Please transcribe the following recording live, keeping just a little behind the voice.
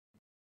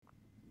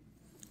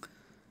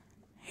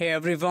Hey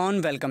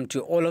everyone, welcome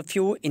to all of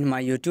you in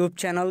my YouTube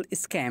channel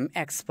Scam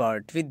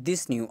Expert with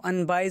this new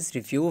unbiased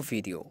review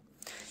video.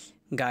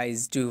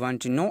 Guys, do you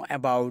want to know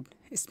about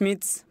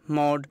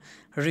SmeetsMode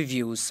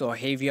Reviews? So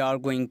here we are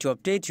going to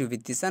update you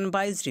with this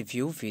unbiased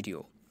review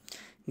video.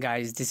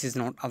 Guys, this is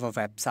not our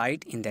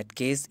website. In that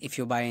case, if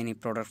you buy any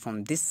product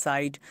from this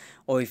site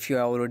or if you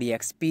have already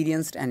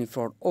experienced any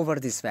fraud over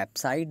this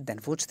website, then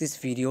watch this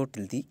video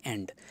till the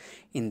end.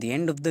 In the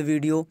end of the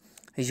video,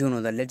 you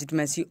know the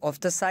legitimacy of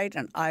the site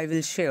and I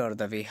will share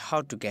the way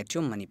how to get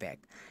your money back.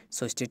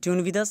 So stay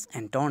tuned with us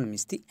and don't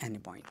miss any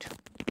point.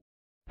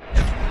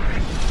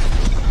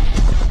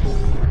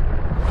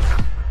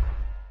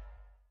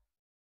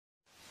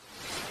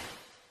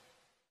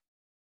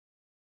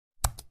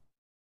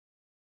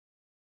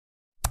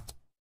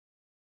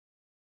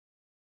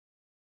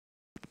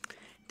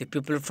 The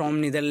people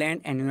from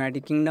Netherlands and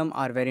United Kingdom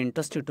are very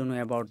interested to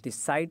know about this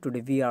site.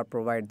 Today we are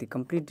provide the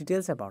complete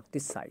details about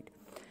this site.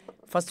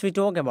 First we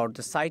talk about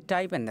the site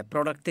type and the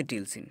product it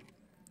deals in.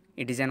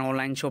 It is an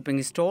online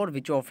shopping store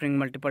which offering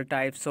multiple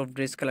types of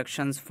dress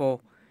collections for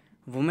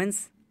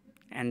women's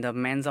and the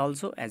men's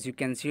also. As you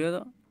can see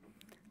here,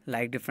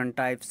 like different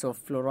types of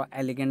flora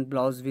elegant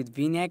blouse with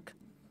v-neck,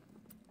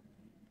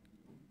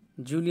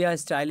 Julia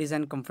stylish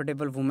and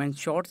comfortable women's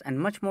shorts and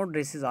much more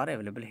dresses are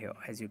available here.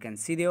 As you can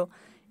see there,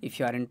 if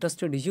you are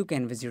interested, you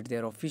can visit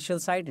their official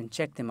site and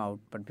check them out.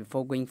 But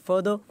before going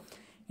further,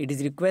 it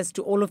is request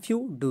to all of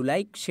you, do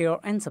like, share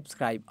and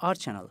subscribe our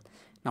channel.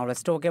 Now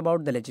let's talk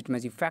about the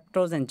legitimacy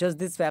factors and judge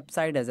this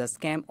website as a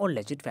scam or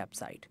legit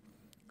website.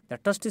 The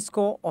trust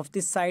score of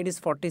this site is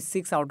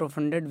 46 out of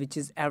 100, which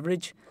is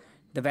average.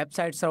 The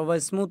website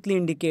servers smoothly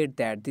indicate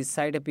that this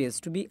site appears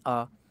to be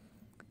a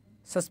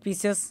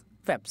suspicious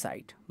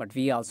website. But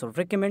we also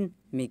recommend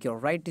make your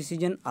right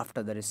decision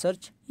after the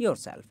research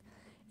yourself.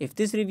 If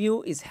this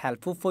review is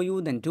helpful for you,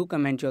 then do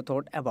comment your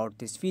thought about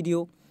this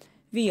video.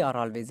 We are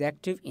always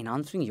active in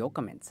answering your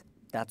comments.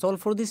 That's all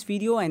for this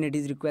video and it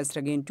is request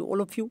again to all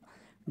of you.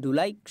 Do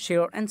like,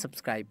 share and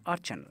subscribe our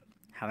channel.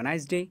 Have a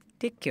nice day.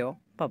 Take care.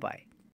 Bye-bye.